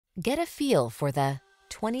Get a feel for the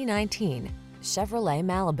 2019 Chevrolet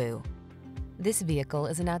Malibu. This vehicle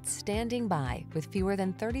is an outstanding buy with fewer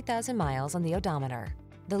than 30,000 miles on the odometer.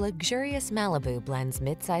 The luxurious Malibu blends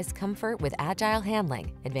midsize comfort with agile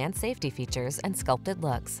handling, advanced safety features, and sculpted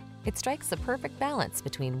looks. It strikes the perfect balance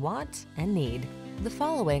between want and need. The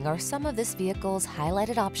following are some of this vehicle's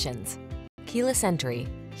highlighted options: keyless entry,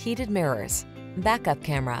 heated mirrors, backup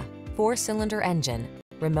camera, 4-cylinder engine,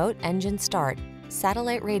 remote engine start,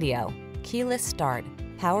 satellite radio, keyless start,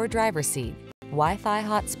 power driver seat, Wi-Fi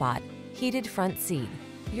hotspot, heated front seat.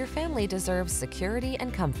 Your family deserves security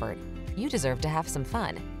and comfort. You deserve to have some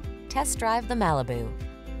fun. Test drive the Malibu.